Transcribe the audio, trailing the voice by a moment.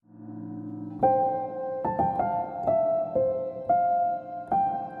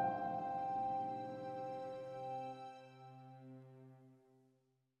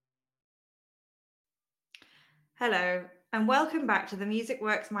Hello, and welcome back to the Music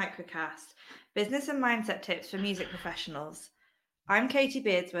Works Microcast, business and mindset tips for music professionals. I'm Katie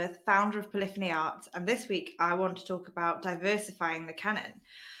Beardsworth, founder of Polyphony Arts, and this week I want to talk about diversifying the canon.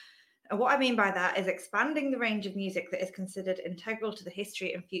 And what I mean by that is expanding the range of music that is considered integral to the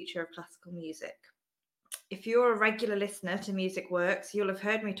history and future of classical music. If you're a regular listener to Music Works, you'll have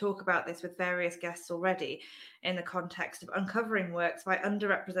heard me talk about this with various guests already in the context of uncovering works by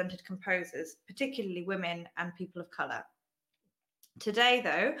underrepresented composers, particularly women and people of colour. Today,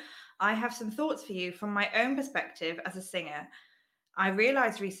 though, I have some thoughts for you from my own perspective as a singer. I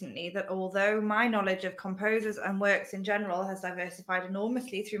realised recently that although my knowledge of composers and works in general has diversified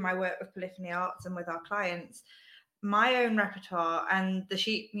enormously through my work with Polyphony Arts and with our clients, my own repertoire and the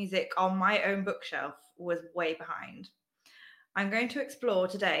sheet music on my own bookshelf was way behind. I'm going to explore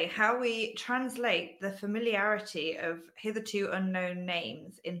today how we translate the familiarity of hitherto unknown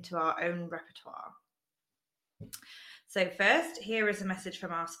names into our own repertoire. So first, here is a message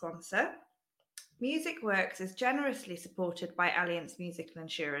from our sponsor. Music Works is generously supported by Allianz Musical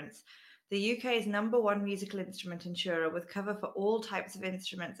Insurance, the UK's #1 musical instrument insurer with cover for all types of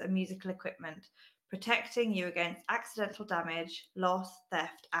instruments and musical equipment, protecting you against accidental damage, loss,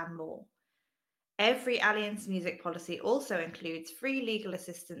 theft, and more. Every Allianz music policy also includes free legal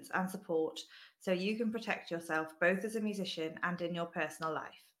assistance and support, so you can protect yourself both as a musician and in your personal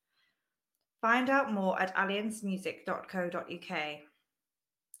life. Find out more at allianzmusic.co.uk.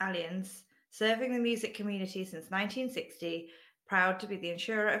 Allianz, serving the music community since 1960, proud to be the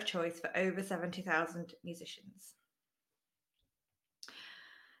insurer of choice for over 70,000 musicians.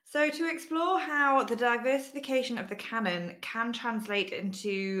 So, to explore how the diversification of the canon can translate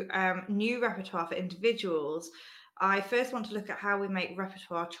into new repertoire for individuals, I first want to look at how we make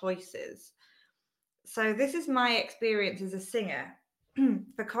repertoire choices. So, this is my experience as a singer.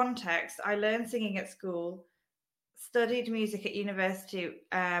 For context, I learned singing at school, studied music at university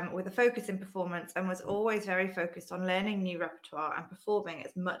with a focus in performance, and was always very focused on learning new repertoire and performing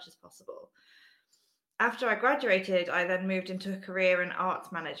as much as possible. After I graduated, I then moved into a career in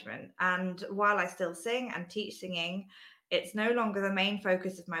arts management. And while I still sing and teach singing, it's no longer the main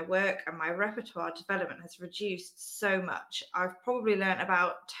focus of my work, and my repertoire development has reduced so much. I've probably learned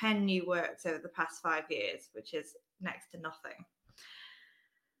about 10 new works over the past 5 years, which is next to nothing.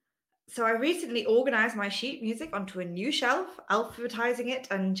 So I recently organised my sheet music onto a new shelf, alphabetizing it,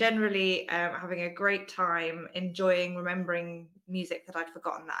 and generally having a great time enjoying remembering music that I'd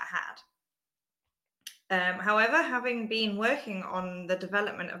forgotten that I had. However, having been working on the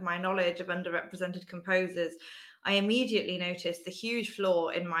development of my knowledge of underrepresented composers, I immediately noticed the huge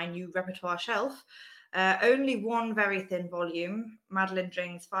flaw in my new repertoire shelf. Only one very thin volume, Madeline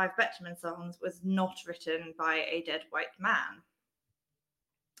Dring's 5 Betjeman songs, was not written by a dead white man.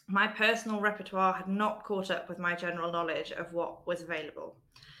 My personal repertoire had not caught up with my general knowledge of what was available.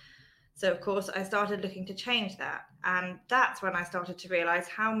 So, of course, I started looking to change that. And that's when I started to realize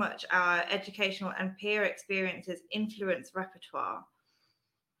how much our educational and peer experiences influence repertoire.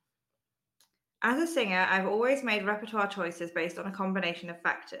 As a singer, I've always made repertoire choices based on a combination of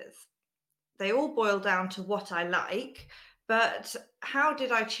factors. They all boil down to what I like, but how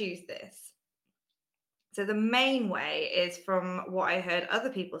did I choose this? So the main way is from what I heard other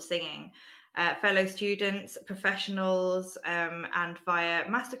people singing, fellow students, professionals, and via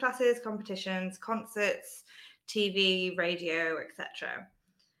masterclasses, competitions, concerts, TV, radio, etc.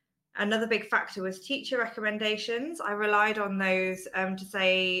 Another big factor was teacher recommendations. I relied on those to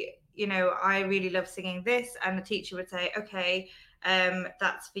say, I really love singing this, and the teacher would say, okay,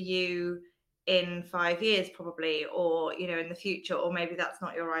 that's for you in 5 years probably, or in the future, or maybe that's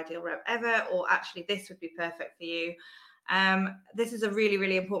not your ideal rep ever, or actually this would be perfect for you. This is a really,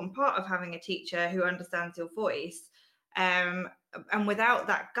 really important part of having a teacher who understands your voice. And without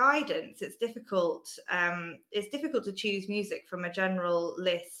that guidance, it's difficult to choose music from a general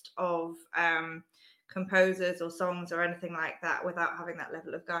list of composers or songs or anything like that without having that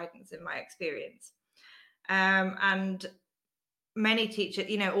level of guidance, in my experience. And many teachers,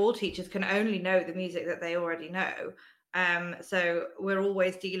 all teachers can only know the music that they already know. So we're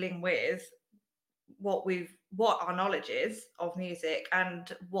always dealing with what our knowledge is of music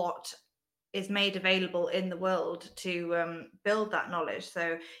and what is made available in the world to build that knowledge.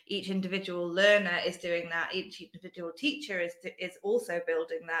 So each individual learner is doing that. Each individual teacher is also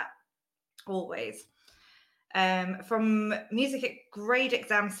building that always. From music grade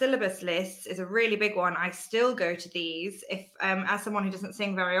exam syllabus lists is a really big one. I still go to these if, as someone who doesn't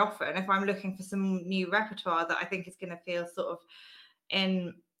sing very often, if I'm looking for some new repertoire that I think is going to feel sort of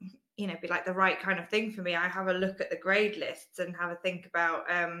be like the right kind of thing for me, I have a look at the grade lists and have a think about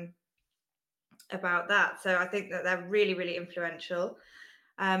about that. So I think that they're really, really influential.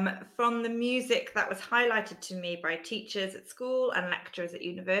 From the music that was highlighted to me by teachers at school and lecturers at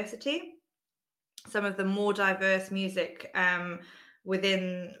university, some of the more diverse music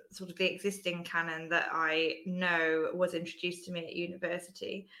within sort of the existing canon that I know was introduced to me at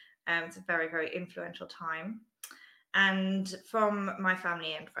university. It's a very, very influential time. And from my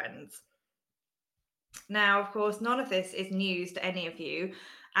family and friends. Now, of course, none of this is news to any of you.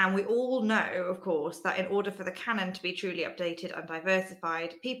 And we all know, of course, that in order for the canon to be truly updated and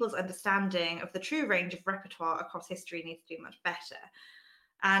diversified, people's understanding of the true range of repertoire across history needs to be much better.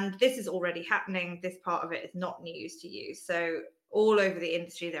 And this is already happening. This part of it is not news to you. So all over the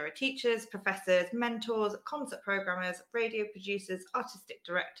industry, there are teachers, professors, mentors, concert programmers, radio producers, artistic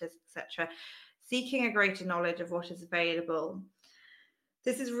directors, etc., seeking a greater knowledge of what is available.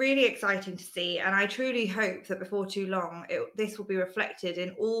 This is really exciting to see, and I truly hope that before too long, this will be reflected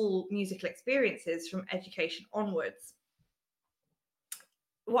in all musical experiences from education onwards.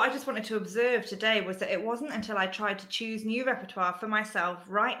 What I just wanted to observe today was that it wasn't until I tried to choose new repertoire for myself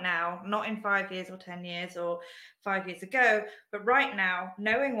right now, not in 5 years or 10 years or 5 years ago, but right now,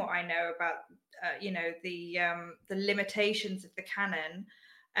 knowing what I know about, the limitations of the canon,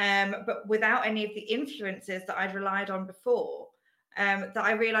 but without any of the influences that I'd relied on before, that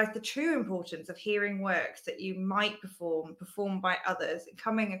I realised the true importance of hearing works that you might performed by others,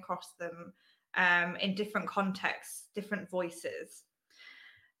 coming across them in different contexts, different voices.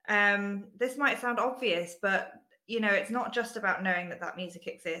 This might sound obvious, but it's not just about knowing that music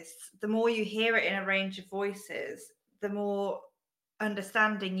exists. The more you hear it in a range of voices, the more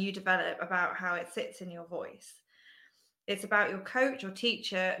understanding you develop about how it sits in your voice. It's about your coach or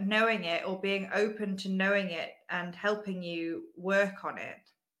teacher knowing it or being open to knowing it and helping you work on it.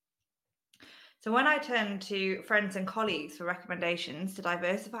 So when I turned to friends and colleagues for recommendations to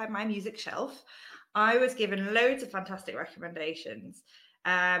diversify my music shelf, I was given loads of fantastic recommendations.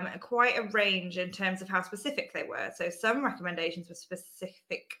 Quite a range in terms of how specific they were. So some recommendations were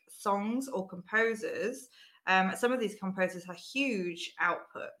specific songs or composers. Some of these composers have huge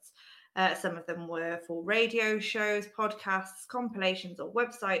outputs. Some of them were for radio shows, podcasts, compilations, or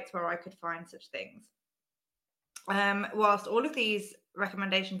websites where I could find such things. Whilst all of these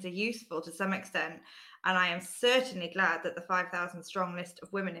recommendations are useful to some extent, and I am certainly glad that the 5,000 strong list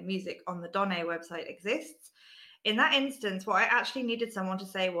of women in music on the Donne website exists, in that instance, what I actually needed someone to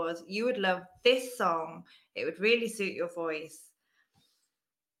say was, you would love this song. It would really suit your voice.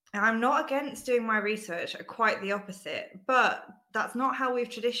 And I'm not against doing my research, quite the opposite, but that's not how we've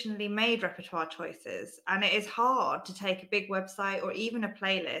traditionally made repertoire choices. And it is hard to take a big website or even a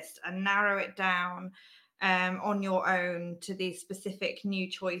playlist and narrow it down on your own to these specific new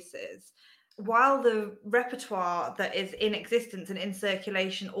choices. While the repertoire that is in existence and in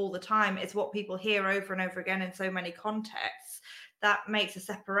circulation all the time is what people hear over and over again in so many contexts, that makes a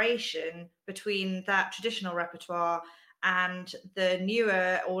separation between that traditional repertoire and the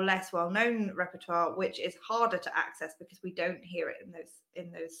newer or less well-known repertoire, which is harder to access because we don't hear it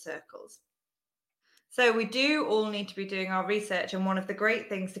in those circles. So we do all need to be doing our research, and one of the great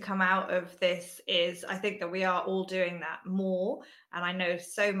things to come out of this is I think that we are all doing that more, and I know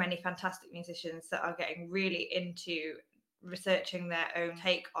so many fantastic musicians that are getting really into researching their own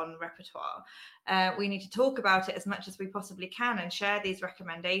take on repertoire. We need to talk about it as much as we possibly can and share these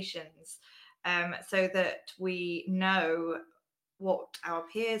recommendations so that we know what our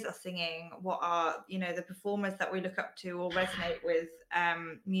peers are singing, what are the performers that we look up to or resonate with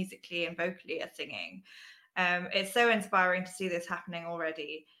musically and vocally are singing. It's so inspiring to see this happening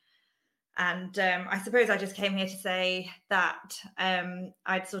already. And I suppose I just came here to say that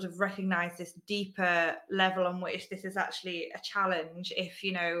I'd sort of recognize this deeper level on which this is actually a challenge if,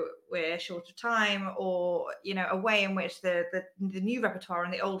 we're short of time, or, a way in which the new repertoire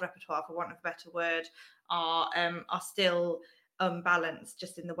and the old repertoire, for want of a better word, are still unbalanced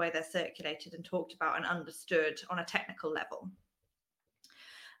just in the way they're circulated and talked about and understood on a technical level.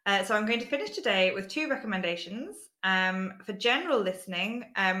 So I'm going to finish today with 2 recommendations. For general listening,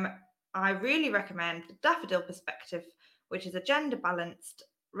 I really recommend The Daffodil Perspective, which is a gender-balanced,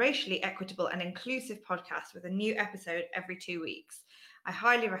 racially equitable and inclusive podcast with a new episode every 2 weeks. I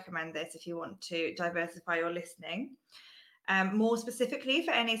highly recommend this if you want to diversify your listening. More specifically,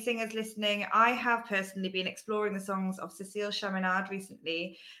 for any singers listening, I have personally been exploring the songs of Cécile Chaminade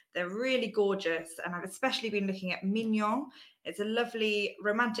recently. They're really gorgeous, and I've especially been looking at Mignon. It's a lovely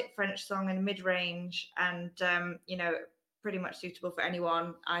romantic French song in mid-range, and pretty much suitable for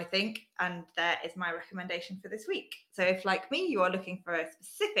anyone, I think. And there is my recommendation for this week. So if, like me, you are looking for a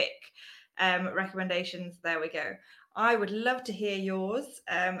specific recommendations, there we go. I would love to hear yours.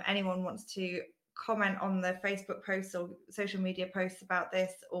 Anyone wants to comment on the Facebook posts or social media posts about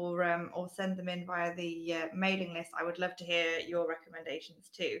this, or send them in via the mailing list. I would love to hear your recommendations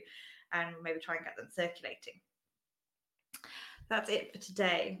too, and maybe try and get them circulating. That's it for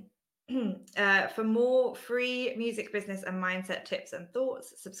today. For more free music business and mindset tips and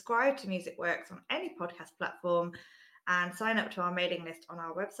thoughts, subscribe to Music Works on any podcast platform and sign up to our mailing list on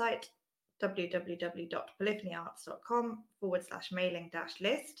our website,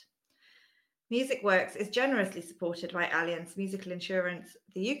 www.polyphonyarts.com/mailing-list. Music Works is generously supported by Allianz Musical Insurance,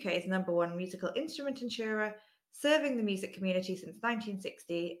 the UK's #1 musical instrument insurer, serving the music community since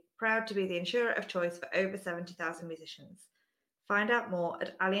 1960, proud to be the insurer of choice for over 70,000 musicians. Find out more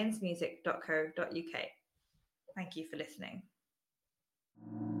at allianzmusic.co.uk. Thank you for listening.